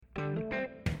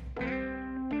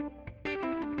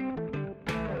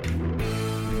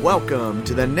Welcome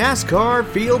to the NASCAR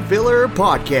Field Filler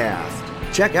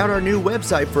Podcast. Check out our new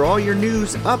website for all your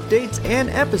news, updates,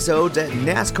 and episodes at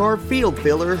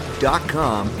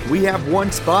NASCARFieldFiller.com. We have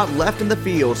one spot left in the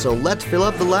field, so let's fill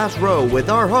up the last row with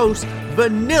our host,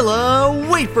 Vanilla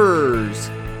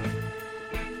Wafers.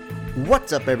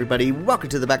 What's up, everybody? Welcome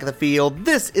to the back of the field.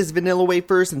 This is Vanilla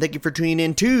Wafers, and thank you for tuning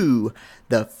in to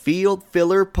the Field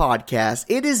Filler Podcast.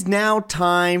 It is now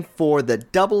time for the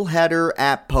doubleheader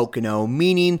at Pocono,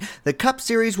 meaning the Cup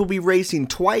Series will be racing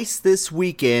twice this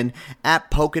weekend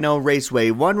at Pocono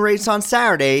Raceway. One race on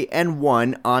Saturday and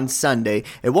one on Sunday.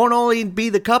 It won't only be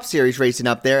the Cup Series racing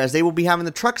up there, as they will be having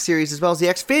the Truck Series as well as the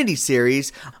Xfinity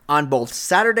Series on both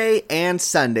Saturday and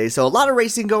Sunday. So a lot of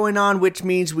racing going on, which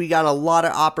means we got a lot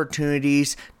of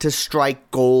opportunities to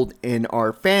strike gold in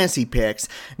our fantasy picks.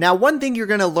 Now, one thing you're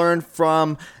going to learn from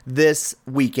this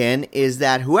weekend is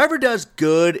that whoever does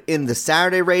good in the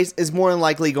Saturday race is more than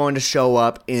likely going to show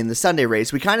up in the Sunday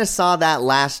race. We kind of saw that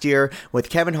last year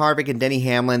with Kevin Harvick and Denny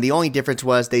Hamlin. The only difference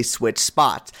was they switched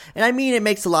spots. And I mean, it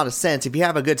makes a lot of sense. If you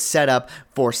have a good setup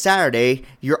for Saturday,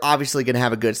 you're obviously going to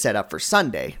have a good setup for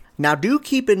Sunday. Now, do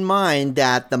keep in mind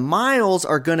that the miles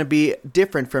are going to be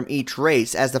different from each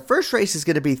race, as the first race is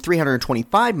going to be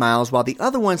 325 miles, while the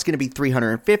other one's going to be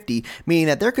 350, meaning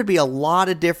that there could be a lot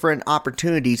of different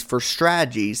opportunities for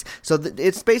strategies. So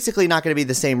it's basically not going to be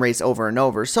the same race over and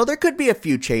over. So there could be a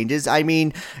few changes. I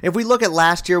mean, if we look at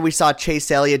last year, we saw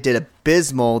Chase Elliott did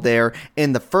abysmal there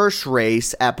in the first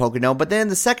race at Pocono, but then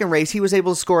the second race he was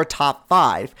able to score a top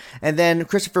 5, and then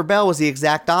Christopher Bell was the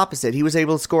exact opposite. He was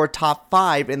able to score a top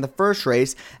 5 in the first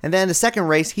race, and then the second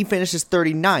race he finishes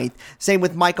 39th. Same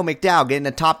with Michael McDowell, getting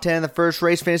a top 10 in the first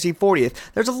race, finishing 40th.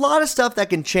 There's a lot of stuff that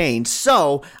can change,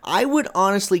 so I would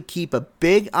honestly keep a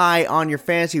big eye on your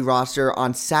fantasy roster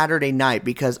on Saturday night,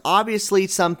 because obviously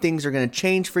some things are going to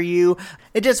change for you.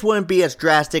 It just wouldn't be as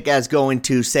drastic as going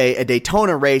to, say, a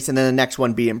Daytona race and then the next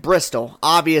one be in Bristol.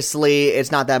 Obviously,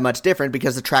 it's not that much different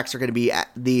because the tracks are going to be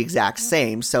the exact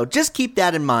same. So just keep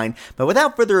that in mind. But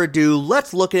without further ado,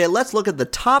 let's look at it. Let's look at the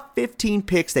top 15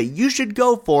 picks that you should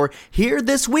go for here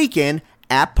this weekend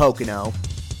at Pocono.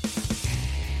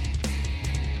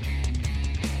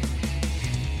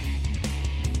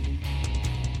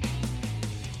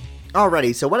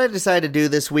 Alrighty, so what I decided to do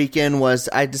this weekend was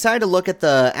I decided to look at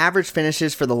the average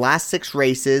finishes for the last 6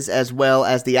 races, as well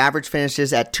as the average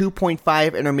finishes at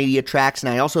 2.5 intermediate tracks, and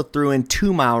I also threw in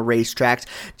 2-mile racetracks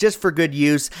just for good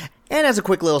use. And as a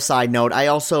quick little side note, I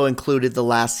also included the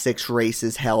last 6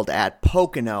 races held at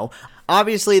Pocono.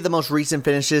 Obviously, the most recent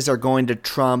finishes are going to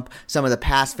trump some of the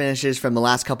past finishes from the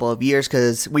last couple of years,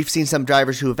 because we've seen some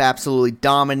drivers who have absolutely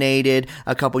dominated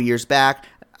a couple years back.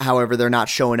 However, they're not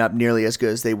showing up nearly as good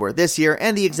as they were this year,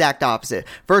 and the exact opposite.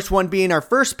 First one being our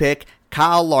first pick,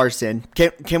 Kyle Larson.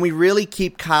 Can we really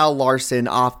keep Kyle Larson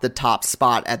off the top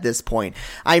spot at this point?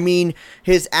 I mean,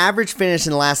 his average finish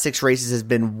in the last 6 races has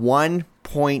been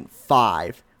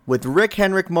 1.5. With Rick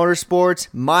Hendrick Motorsports,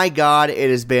 my God,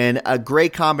 it has been a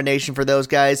great combination for those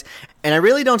guys, and I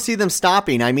really don't see them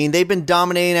stopping. I mean, they've been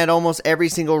dominating at almost every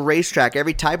single racetrack,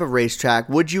 every type of racetrack.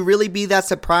 Would you really be that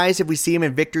surprised if we see him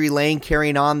in Victory Lane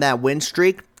carrying on that win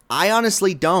streak? I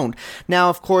honestly don't. Now,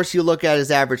 of course, you look at his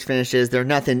average finishes, they're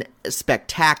nothing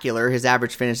spectacular. His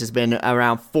average finish has been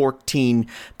around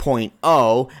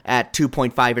 14.0 at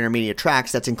 2.5 intermediate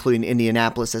tracks. That's including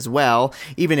Indianapolis as well.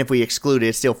 Even if we exclude it,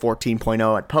 it's still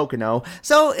 14.0 at Pocono.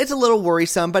 So it's a little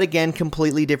worrisome, but again,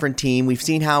 completely different team. We've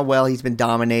seen how well he's been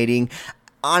dominating.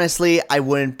 Honestly, I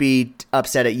wouldn't be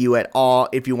upset at you at all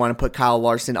if you want to put Kyle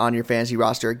Larson on your fantasy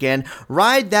roster again.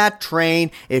 Ride that train.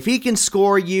 If he can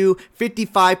score you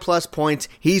 55 plus points,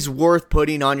 he's worth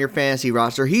putting on your fantasy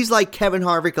roster. He's like Kevin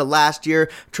Harvick of last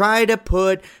year. Try to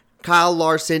put Kyle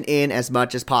Larson in as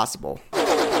much as possible.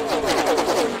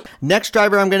 Next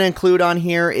driver I'm going to include on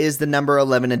here is the number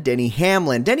 11 of Denny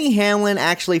Hamlin. Denny Hamlin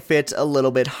actually fits a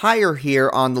little bit higher here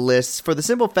on the list for the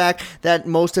simple fact that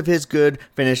most of his good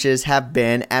finishes have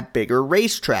been at bigger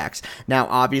racetracks. Now,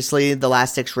 obviously, the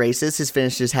last 6 races, his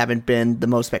finishes haven't been the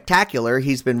most spectacular.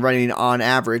 He's been running on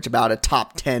average about a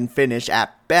top 10 finish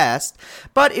at best,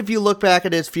 but if you look back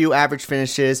at his few average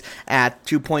finishes at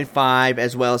 2.5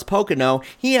 as well as Pocono,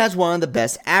 he has one of the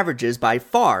best averages by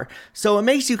far. So it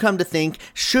makes you come to think,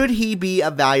 should he be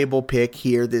a valuable pick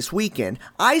here this weekend?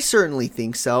 I certainly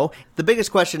think so. The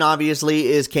biggest question obviously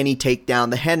is, can he take down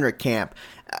the Hendrick camp?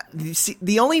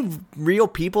 The only real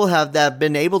people that have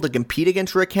been able to compete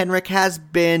against Rick Hendrick has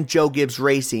been Joe Gibbs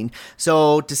Racing.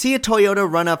 So to see a Toyota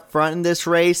run up front in this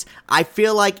race, I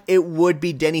feel like it would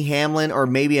be Denny Hamlin or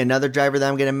maybe another driver that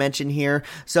I'm going to mention here.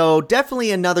 So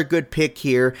definitely another good pick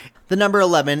here, the number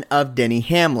 11 of Denny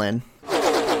Hamlin.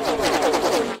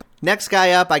 Next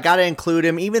guy up, I gotta include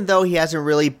him, even though he hasn't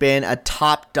really been a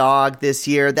top dog this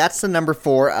year. That's the number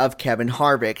 4 of Kevin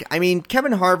Harvick. I mean,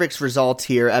 Kevin Harvick's results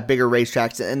here at bigger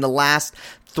racetracks in the last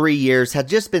 3 years have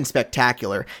just been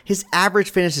spectacular. His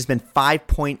average finish has been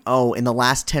 5.0 in the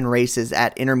last 10 races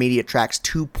at intermediate tracks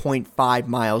 2.5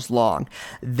 miles long.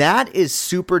 That is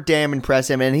super damn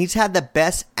impressive, and he's had the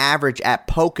best average at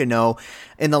Pocono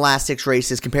in the last 6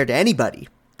 races compared to anybody.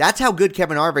 That's how good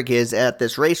Kevin Harvick is at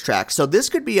this racetrack. So this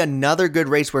could be another good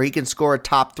race where he can score a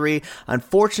top 3.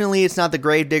 Unfortunately, it's not the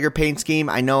Gravedigger paint scheme.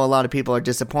 I know a lot of people are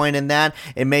disappointed in that.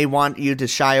 It may want you to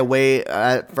shy away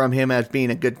from him as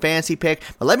being a good fantasy pick.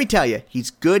 But let me tell you,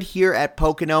 he's good here at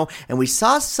Pocono. And we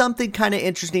saw something kind of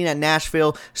interesting at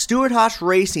Nashville. Stewart-Haas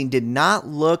Racing did not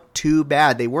look too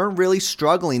bad. They weren't really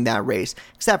struggling that race,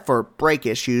 except for brake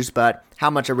issues, but how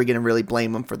much are we going to really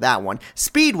blame them for that one?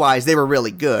 Speed-wise, they were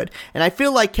really good. And I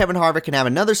feel like Kevin Harvick can have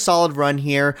another solid run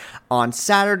here on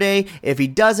Saturday. If he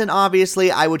doesn't,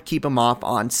 obviously, I would keep him off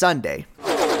on Sunday.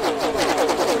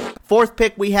 Fourth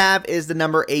pick we have is the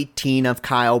number 18 of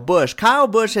Kyle Busch. Kyle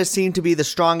Busch has seemed to be the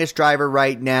strongest driver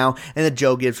right now in the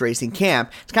Joe Gibbs Racing camp.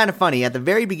 It's kind of funny. At the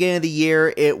very beginning of the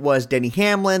year, it was Denny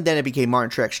Hamlin. Then it became Martin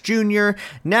Truex Jr.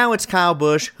 Now it's Kyle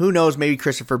Busch. Who knows? Maybe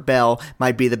Christopher Bell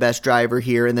might be the best driver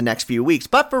here in the next few weeks.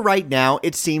 But for right now,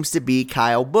 it seems to be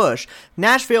Kyle Busch.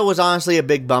 Nashville was honestly a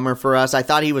big bummer for us. I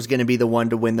thought he was going to be the one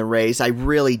to win the race. I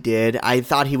really did. I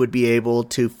thought he would be able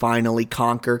to finally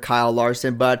conquer Kyle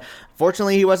Larson, but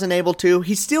fortunately, he wasn't able to.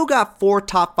 He's still got 4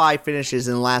 top 5 finishes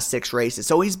in the last 6 races,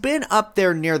 so he's been up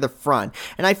there near the front.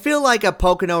 And I feel like a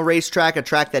Pocono racetrack, a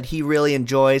track that he really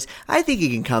enjoys, I think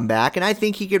he can come back, and I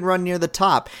think he can run near the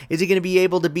top. Is he going to be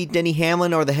able to beat Denny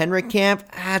Hamlin or the Hendrick camp?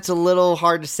 That's a little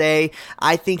hard to say.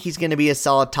 I think he's going to be a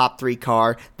solid top 3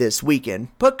 car this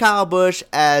weekend. Put Kyle Busch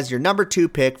as your number 2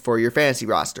 pick for your fantasy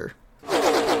roster.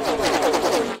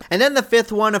 And then the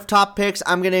 5th one of top picks,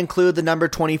 I'm going to include the number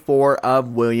 24 of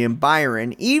William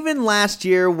Byron. Even last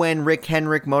year when Rick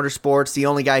Hendrick Motorsports, the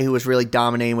only guy who was really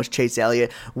dominating was Chase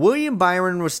Elliott, William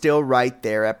Byron was still right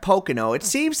there at Pocono. It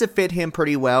seems to fit him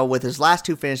pretty well with his last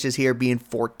 2 finishes here being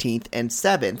 14th and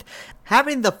 7th.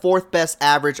 Having the 4th best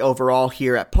average overall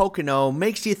here at Pocono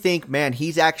makes you think, man,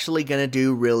 he's actually going to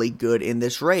do really good in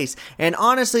this race. And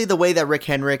honestly, the way that Rick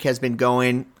Hendrick has been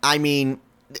going, I mean,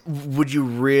 would you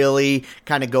really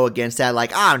kind of go against that?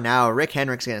 Like, oh no, Rick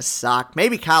Hendrick's going to suck.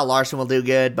 Maybe Kyle Larson will do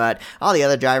good, but all the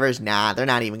other drivers, nah, they're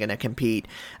not even going to compete.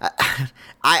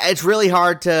 It's really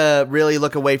hard to really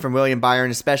look away from William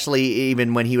Byron, especially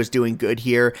even when he was doing good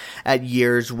here at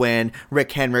years when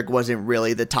Rick Hendrick wasn't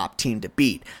really the top team to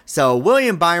beat. So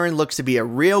William Byron looks to be a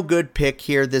real good pick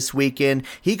here this weekend.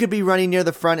 He could be running near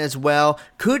the front as well.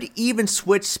 Could even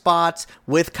switch spots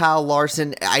with Kyle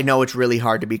Larson. I know it's really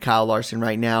hard to beat Kyle Larson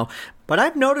right now, but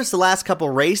I've noticed the last couple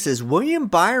races, William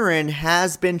Byron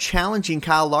has been challenging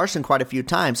Kyle Larson quite a few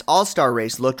times. All-Star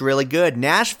race looked really good.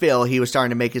 Nashville, he was starting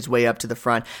to make his way up to the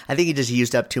front. I think he just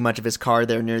used up too much of his car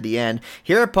there near the end.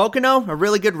 Here at Pocono, a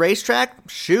really good racetrack,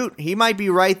 shoot, he might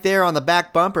be right there on the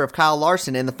back bumper of Kyle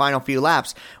Larson in the final few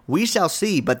laps. We shall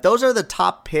see, but those are the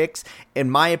top picks,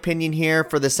 in my opinion, here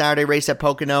for the Saturday race at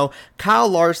Pocono. Kyle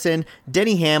Larson,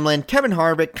 Denny Hamlin, Kevin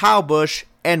Harvick, Kyle Busch,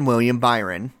 and William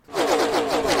Byron.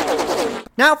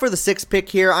 Now for the 6th pick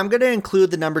here, I'm going to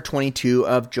include the number 22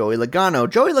 of Joey Logano.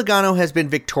 Joey Logano has been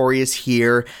victorious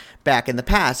here back in the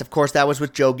past. Of course, that was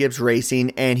with Joe Gibbs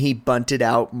Racing, and he bunted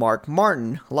out Mark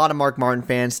Martin. A lot of Mark Martin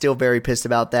fans still very pissed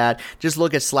about that. Just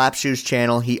look at Slapshoe's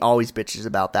channel. He always bitches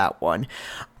about that one.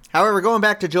 However, going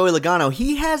back to Joey Logano,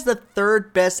 he has the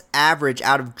 3rd best average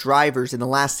out of drivers in the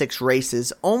last 6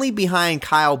 races, only behind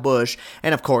Kyle Busch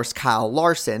and, of course, Kyle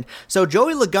Larson. So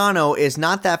Joey Logano is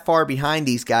not that far behind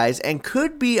these guys and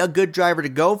could be a good driver to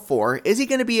go for. Is he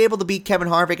going to be able to beat Kevin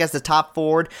Harvick as the top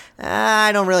Ford?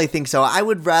 I don't really think so. I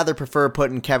would rather prefer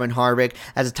putting Kevin Harvick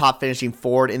as a top finishing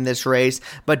Ford in this race.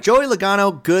 But Joey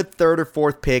Logano, good 3rd or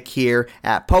 4th pick here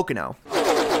at Pocono.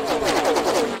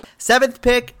 7th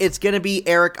pick, it's going to be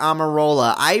Aric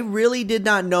Almirola. I really did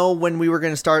not know when we were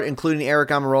going to start including Aric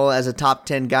Almirola as a top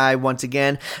 10 guy once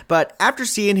again, but after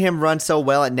seeing him run so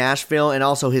well at Nashville and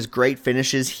also his great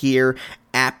finishes here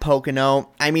at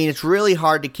Pocono, I mean, it's really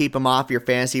hard to keep him off your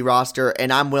fantasy roster,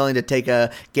 and I'm willing to take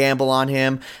a gamble on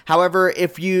him. However,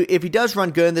 if he does run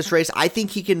good in this race, I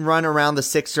think he can run around the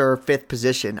 6th or 5th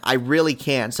position. I really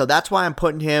can. So that's why I'm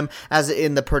putting him as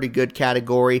in the pretty good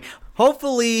category.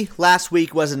 Hopefully, last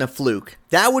week wasn't a fluke.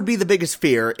 That would be the biggest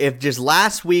fear, if just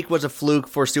last week was a fluke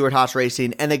for Stewart-Haas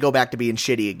Racing and they go back to being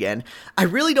shitty again. I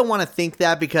really don't want to think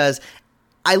that, because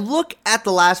I look at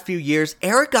the last few years,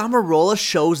 Aric Almirola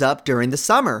shows up during the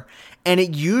summer. and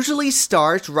it usually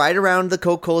starts right around the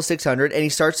Coca-Cola 600, and he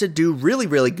starts to do really,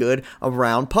 really good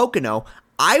around Pocono.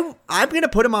 I'm going to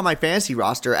put him on my fantasy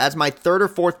roster as my third or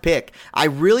fourth pick. I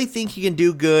really think he can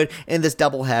do good in this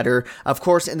doubleheader. Of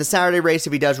course, in the Saturday race,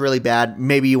 if he does really bad,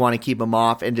 maybe you want to keep him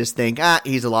off and just think,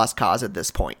 he's a lost cause at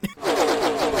this point.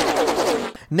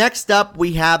 Next up,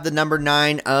 we have the number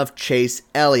 9 of Chase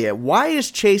Elliott. Why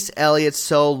is Chase Elliott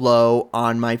so low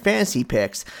on my fantasy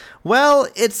picks? Well,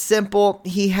 it's simple.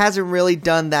 He hasn't really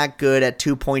done that good at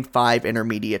 2.5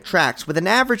 intermediate tracks. With an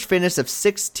average finish of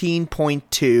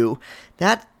 16.2,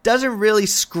 that doesn't really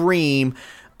scream,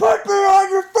 "Put me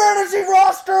on your fantasy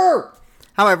roster!"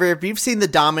 However, if you've seen the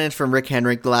dominance from Rick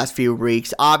Hendrick the last few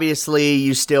weeks, obviously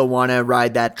you still want to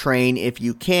ride that train if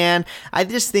you can. I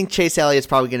just think Chase Elliott's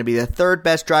probably going to be the third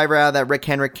best driver out of that Rick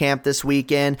Hendrick camp this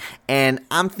weekend, and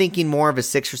I'm thinking more of a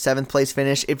 6th or 7th place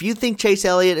finish. If you think Chase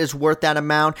Elliott is worth that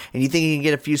amount and you think he can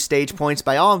get a few stage points,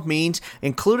 by all means,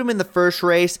 include him in the first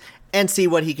race and see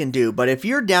what he can do. But if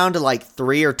you're down to like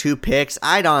 3 or 2 picks,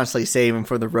 I'd honestly save him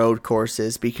for the road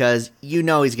courses because you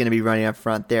know he's going to be running up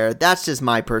front there. That's just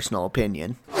my personal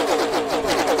opinion.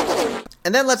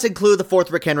 And then let's include the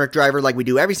 4th Rick Hendrick driver like we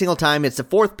do every single time. It's the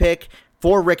 4th pick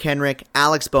for Rick Hendrick,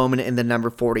 Alex Bowman in the number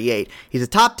 48. He's a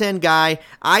top 10 guy.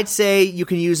 I'd say you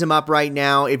can use him up right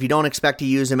now if you don't expect to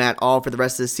use him at all for the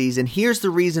rest of the season. Here's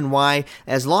the reason why.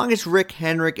 As long as Rick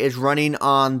Hendrick is running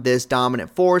on this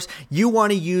dominant force, you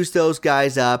want to use those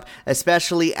guys up,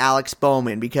 especially Alex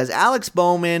Bowman, because Alex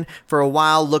Bowman for a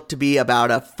while looked to be about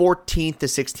a 14th to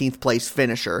 16th place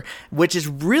finisher, which is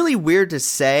really weird to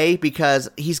say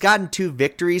because he's gotten 2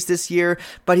 victories this year,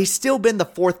 but he's still been the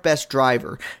 4th best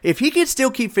driver. If he could still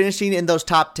keep finishing in those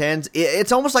top 10s,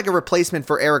 it's almost like a replacement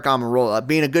for Eric Almirola,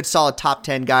 being a good solid top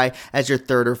 10 guy as your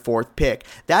 3rd or 4th pick.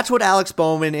 That's what Alex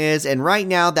Bowman is, and right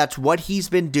now that's what he's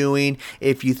been doing.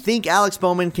 If you think Alex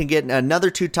Bowman can get another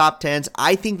 2 top 10s,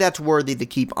 I think that's worthy to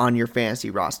keep on your fantasy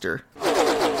roster.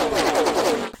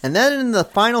 And then in the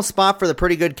final spot for the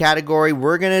pretty good category,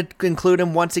 we're going to include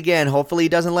him once again. Hopefully he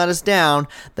doesn't let us down.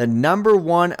 The number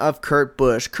 1 of Kurt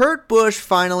Busch. Kurt Busch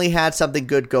finally had something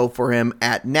good go for him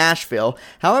at Nashville.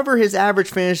 However, his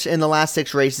average finish in the last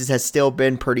 6 races has still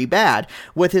been pretty bad.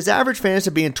 With his average finish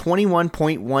of being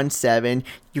 21.17,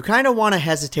 you kind of want to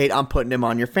hesitate on putting him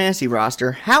on your fantasy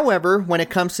roster. However, when it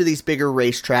comes to these bigger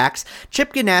racetracks,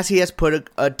 Chip Ganassi has put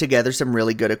together some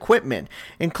really good equipment,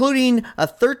 including a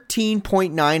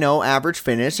 13.90 average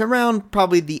finish, around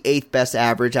probably the 8th best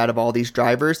average out of all these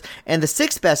drivers, and the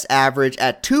 6th best average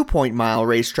at 2-point-mile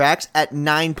racetracks at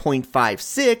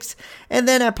 9.56, and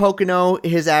then at Pocono,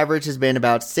 his average has been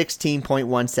about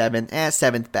 16.17 at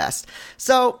 7th best.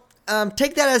 So,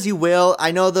 take that as you will.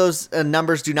 I know those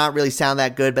numbers do not really sound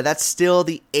that good, but that's still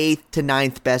the 8th to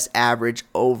 9th best average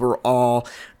overall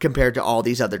compared to all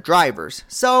these other drivers.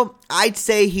 So I'd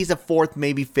say he's a 4th,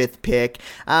 maybe 5th pick.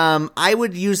 I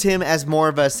would use him as more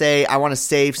of a, say, I want to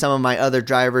save some of my other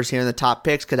drivers here in the top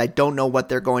picks because I don't know what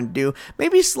they're going to do.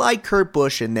 Maybe slide Kurt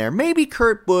Busch in there. Maybe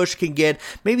Kurt Busch can get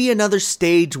maybe another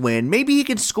stage win. Maybe he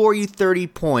can score you 30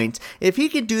 points. If he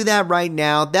could do that right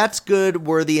now, that's good,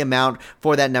 worthy amount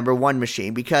for that number 1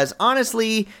 machine, because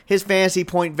honestly, his fantasy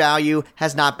point value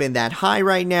has not been that high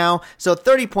right now. So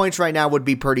 30 points right now would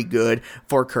be pretty good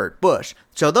for Kurt Busch.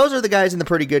 So those are the guys in the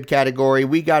pretty good category.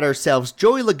 We got ourselves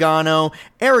Joey Logano,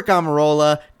 Eric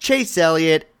Almirola, Chase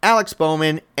Elliott, Alex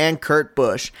Bowman, and Kurt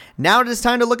Busch. Now it is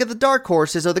time to look at the dark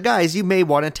horses, or the guys you may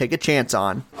want to take a chance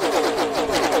on.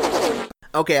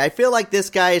 Okay, I feel like this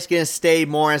guy is going to stay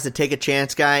more as the take a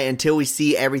chance guy until we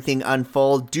see everything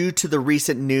unfold due to the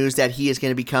recent news that he is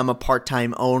going to become a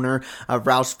part-time owner of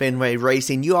Roush Fenway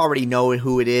Racing. You already know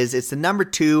who it is. It's the number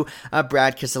 2,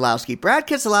 Brad Keselowski. Brad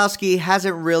Keselowski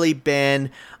hasn't really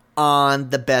been on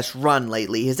the best run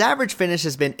lately. His average finish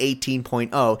has been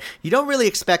 18.0. You don't really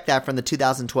expect that from the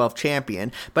 2012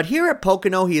 champion, but here at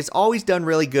Pocono, he has always done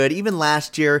really good. Even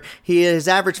last year, his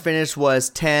average finish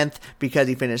was 10th because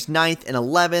he finished 9th and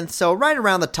 11th, so right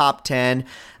around the top 10.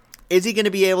 Is he going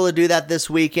to be able to do that this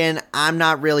weekend? I'm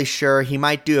not really sure. He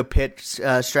might do a pit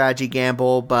strategy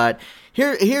gamble, but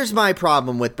here's my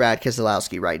problem with Brad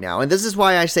Keselowski right now, and this is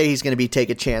why I say he's going to be take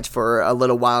a chance for a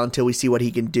little while until we see what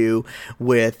he can do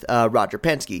with Roger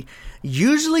Penske.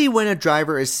 Usually when a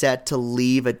driver is set to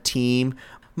leave a team,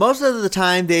 most of the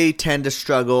time they tend to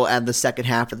struggle at the second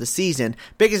half of the season.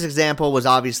 Biggest example was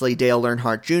obviously Dale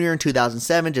Earnhardt Jr. in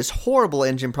 2007, just horrible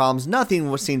engine problems,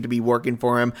 nothing seemed to be working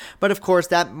for him, but of course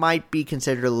that might be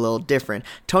considered a little different.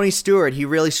 Tony Stewart, he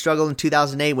really struggled in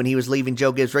 2008 when he was leaving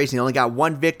Joe Gibbs Racing, he only got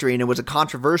one victory and it was a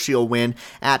controversial win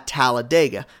at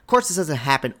Talladega. Of course this doesn't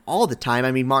happen all the time.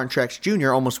 I mean, Martin Truex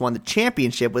Jr. almost won the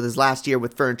championship with his last year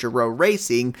with Furniture Row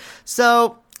Racing,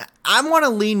 so I want to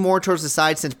lean more towards the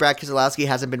side since Brad Keselowski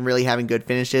hasn't been really having good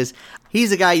finishes.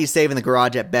 He's a guy you save in the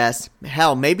garage at best.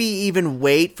 Hell, maybe even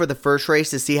wait for the first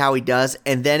race to see how he does,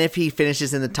 and then if he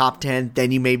finishes in the top 10,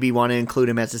 then you maybe want to include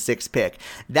him as a sixth pick.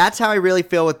 That's how I really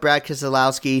feel with Brad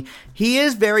Keselowski. He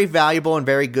is very valuable and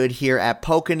very good here at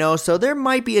Pocono, so there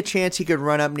might be a chance he could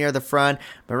run up near the front,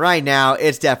 but right now,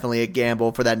 it's definitely a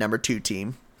gamble for that number 2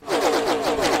 team.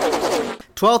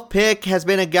 12th pick has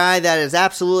been a guy that has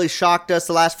absolutely shocked us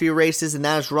the last few races, and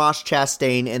that is Ross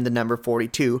Chastain in the number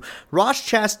 42. Ross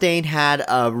Chastain had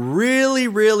a really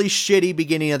shitty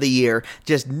beginning of the year.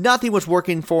 Just nothing was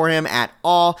working for him at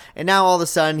all, and now all of a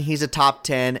sudden he's a top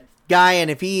 10 guy,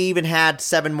 and if he even had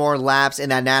 7 more laps in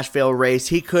that Nashville race,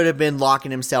 he could have been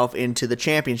locking himself into the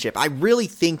championship. I really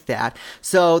think that.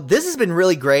 So this has been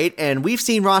really great, and we've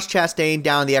seen Ross Chastain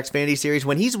down in the Xfinity Series.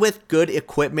 When he's with good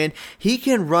equipment, he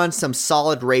can run some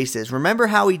solid races. Remember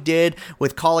how he did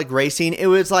with Kaulig Racing? It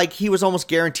was like he was almost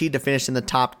guaranteed to finish in the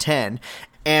top 10.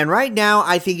 And right now,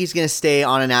 I think he's going to stay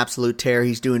on an absolute tear.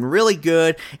 He's doing really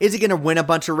good. Is he going to win a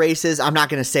bunch of races? I'm not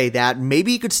going to say that.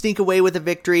 Maybe he could sneak away with a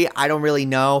victory. I don't really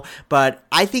know. But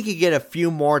I think he get a few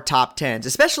more top 10s,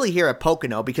 especially here at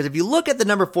Pocono. Because if you look at the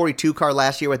number 42 car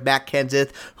last year with Matt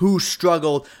Kenseth, who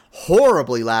struggled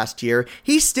horribly last year,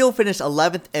 he still finished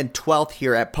 11th and 12th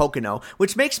here at Pocono,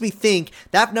 which makes me think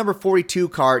that number 42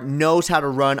 car knows how to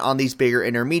run on these bigger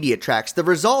intermediate tracks. The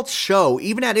results show,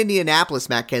 even at Indianapolis,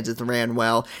 Matt Kenseth ran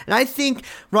well, and I think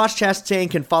Ross Chastain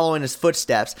can follow in his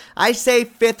footsteps. I say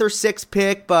 5th or 6th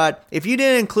pick, but if you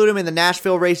didn't include him in the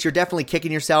Nashville race, you're definitely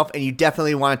kicking yourself, and you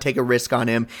definitely want to take a risk on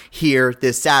him here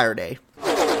this Saturday.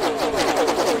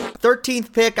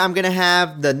 13th pick, I'm going to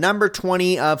have the number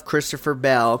 20 of Christopher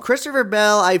Bell. Christopher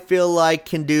Bell, I feel like,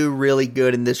 can do really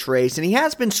good in this race, and he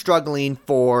has been struggling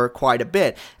for quite a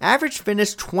bit. Average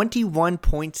finish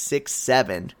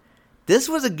 21.67. This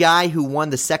was a guy who won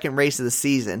the second race of the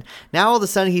season. Now all of a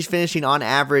sudden he's finishing on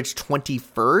average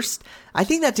 21st. I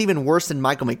think that's even worse than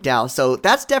Michael McDowell, so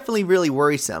that's definitely really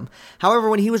worrisome. However,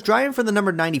 when he was driving for the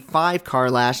number 95 car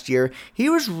last year, he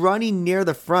was running near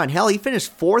the front. Hell, he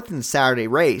finished 4th in the Saturday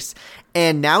race.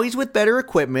 And now he's with better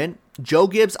equipment. Joe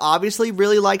Gibbs obviously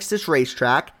really likes this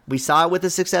racetrack. We saw it with the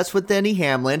success with Denny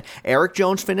Hamlin. Eric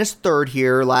Jones finished 3rd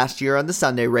here last year on the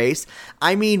Sunday race.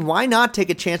 I mean, why not take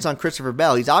a chance on Christopher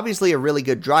Bell? He's obviously a really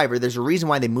good driver. There's a reason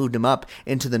why they moved him up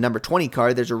into the number 20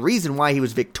 car. There's a reason why he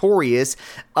was victorious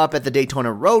up at the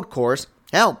Daytona Road Course.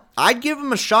 Hell, I'd give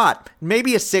him a shot.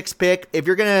 Maybe a 6th pick. If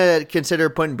you're going to consider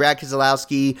putting Brad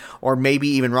Keselowski or maybe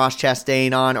even Ross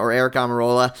Chastain on or Eric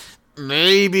Almirola,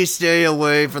 maybe stay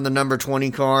away from the number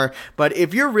 20 car. But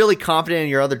if you're really confident in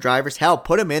your other drivers, hell,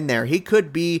 put him in there. He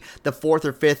could be the 4th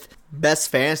or 5th best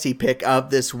fantasy pick of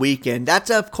this weekend.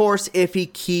 That's, of course, if he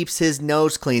keeps his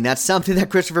nose clean. That's something that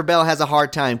Christopher Bell has a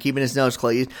hard time, keeping his nose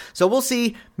clean. So we'll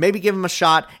see. Maybe give him a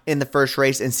shot in the first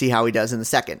race and see how he does in the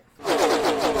second.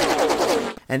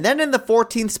 And then in the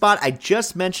 14th spot, I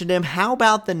just mentioned him. How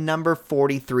about the number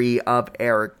 43 of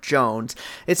Eric Jones?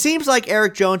 It seems like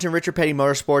Eric Jones and Richard Petty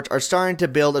Motorsports are starting to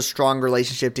build a strong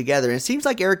relationship together. And it seems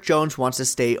like Eric Jones wants to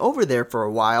stay over there for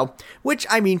a while, which,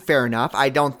 I mean, fair enough. I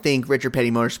don't think Richard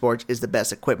Petty Motorsports is the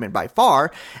best equipment by far,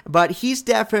 but he's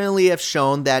definitely have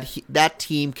shown that that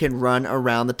team can run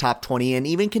around the top 20 and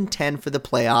even contend for the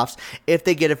playoffs if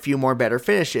they get a few more better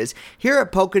finishes. Here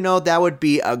at Pocono, that would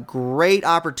be a great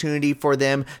opportunity for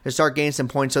them to start gaining some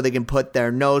points so they can put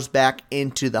their nose back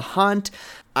into the hunt.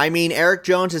 I mean, Eric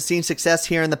Jones has seen success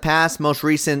here in the past. Most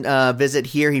recent visit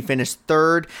here, he finished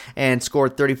 3rd and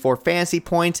scored 34 fantasy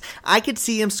points. I could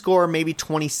see him score maybe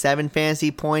 27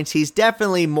 fantasy points. He's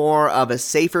definitely more of a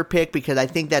safer pick because I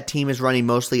think that team is running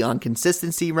mostly on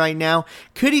consistency right now.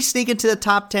 Could he sneak into the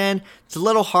top 10? It's a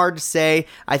little hard to say.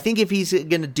 I think if he's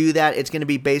going to do that, it's going to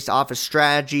be based off of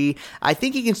strategy. I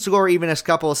think he can score even a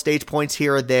couple of stage points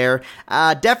here or there.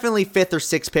 Definitely 5th or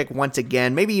 6th pick once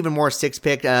again. Maybe even more 6th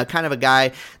pick. Kind of a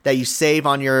guy that you save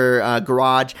on your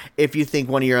garage if you think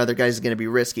one of your other guys is going to be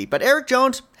risky. But Eric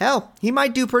Jones, hell, he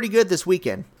might do pretty good this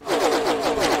weekend.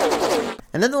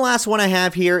 And then the last one I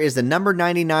have here is the number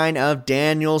 99 of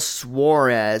Daniel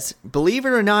Suarez. Believe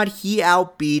it or not, he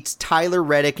outbeats Tyler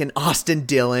Reddick and Austin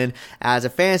Dillon as a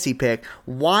fantasy pick.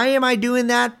 Why am I doing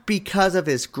that? Because of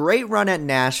his great run at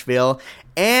Nashville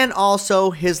and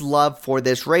also his love for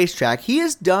this racetrack. He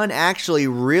has done actually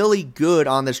really good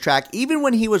on this track, even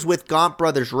when he was with Gaunt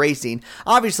Brothers Racing.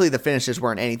 Obviously, the finishes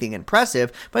weren't anything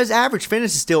impressive, but his average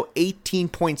finish is still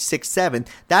 18.67.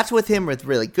 That's with him with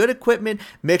really good equipment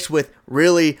mixed with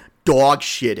really dog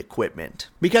shit equipment.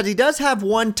 Because he does have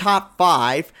one top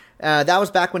 5. That was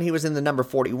back when he was in the number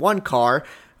 41 car.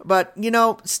 But,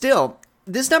 still,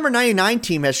 this number 99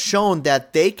 team has shown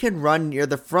that they can run near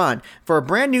the front. For a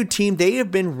brand new team, they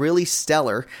have been really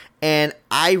stellar, and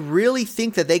I really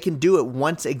think that they can do it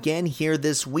once again here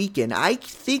this weekend. I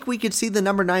think we could see the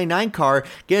number 99 car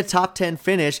get a top 10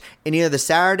 finish in either the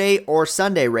Saturday or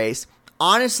Sunday race.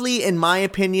 Honestly, in my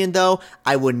opinion, though,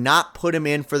 I would not put him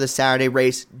in for the Saturday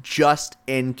race just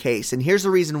in case, and here's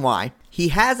the reason why. He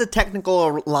has a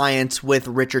technical alliance with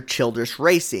Richard Childress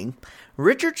Racing.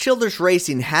 Richard Childress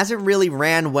Racing hasn't really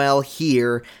ran well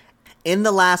here in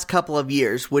the last couple of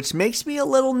years, which makes me a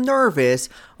little nervous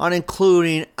on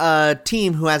including a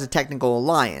team who has a technical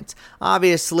alliance.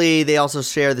 Obviously, they also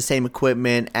share the same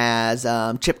equipment as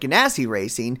Chip Ganassi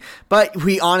Racing, but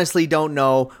we honestly don't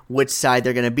know which side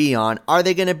they're going to be on. Are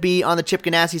they going to be on the Chip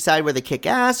Ganassi side where they kick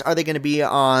ass? Are they going to be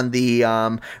on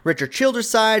the Richard Childress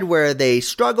side where they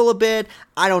struggle a bit?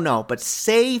 I don't know, but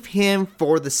save him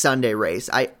for the Sunday race.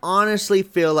 I honestly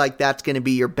feel like that's going to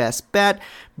be your best bet,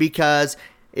 because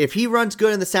if he runs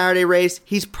good in the Saturday race,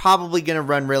 he's probably going to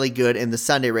run really good in the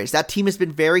Sunday race. That team has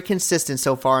been very consistent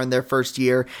so far in their first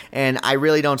year, and I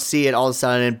really don't see it all of a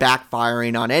sudden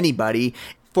backfiring on anybody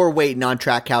for waiting on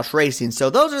Trackhouse Racing. So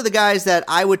those are the guys that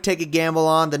I would take a gamble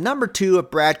on. The number 2 of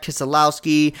Brad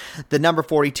Keselowski, the number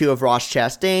 42 of Ross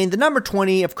Chastain, the number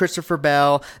 20 of Christopher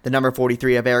Bell, the number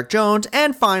 43 of Eric Jones,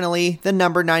 and finally, the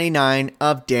number 99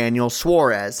 of Daniel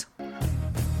Suarez.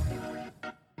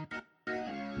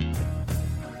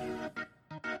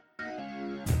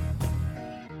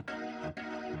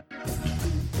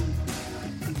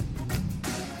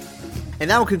 And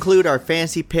that will conclude our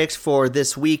fantasy picks for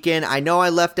this weekend. I know I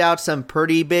left out some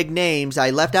pretty big names.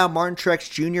 I left out Martin Truex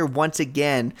Jr. once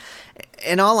again.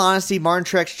 In all honesty, Martin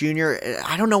Truex Jr.,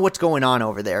 I don't know what's going on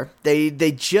over there. They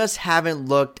just haven't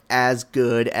looked as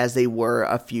good as they were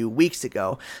a few weeks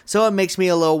ago. So it makes me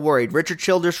a little worried. Richard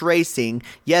Childress Racing,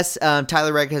 yes,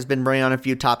 Tyler Reddick has been running on a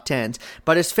few top 10s,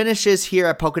 but his finishes here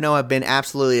at Pocono have been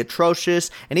absolutely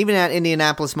atrocious, and even at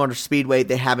Indianapolis Motor Speedway,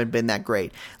 they haven't been that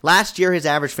great. Last year, his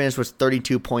average finish was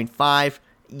 32.5.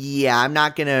 Yeah, I'm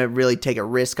not going to really take a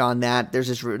risk on that. There's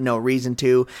just no reason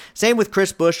to. Same with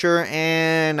Chris Buescher,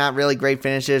 and not really great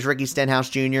finishes. Ricky Stenhouse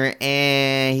Jr.,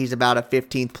 and he's about a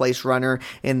 15th place runner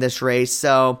in this race.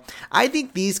 So I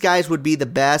think these guys would be the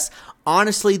best.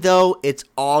 Honestly, though, it's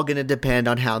all going to depend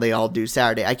on how they all do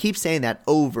Saturday. I keep saying that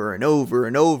over and over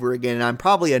and over again, and I'm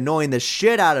probably annoying the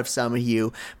shit out of some of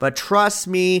you, but trust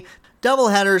me,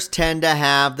 doubleheaders tend to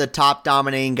have the top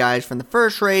dominating guys from the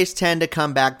first race tend to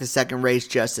come back the second race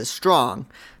just as strong.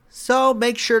 So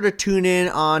make sure to tune in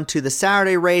on to the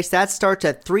Saturday race. That starts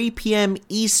at 3 p.m.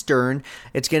 Eastern.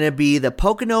 It's going to be the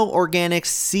Pocono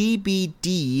Organics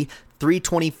CBD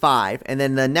 325. And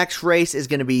then the next race is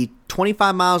going to be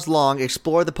 25 miles long,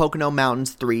 Explore the Pocono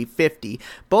Mountains 350.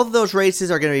 Both of those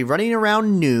races are going to be running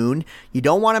around noon. You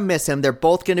don't want to miss them. They're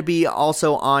both going to be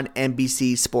also on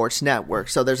NBC Sports Network.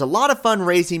 So there's a lot of fun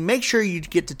racing. Make sure you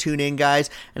get to tune in, guys.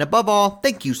 And above all,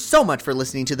 thank you so much for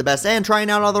listening to the best and trying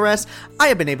out all the rest. I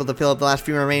have been able to fill up the last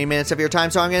few remaining minutes of your time,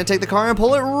 so I'm going to take the car and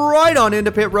pull it right on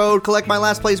into pit road, collect my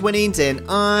last place winnings, and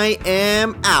I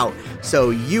am out.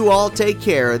 So you all take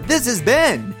care. This has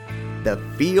been the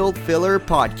Field Filler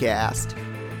Podcast.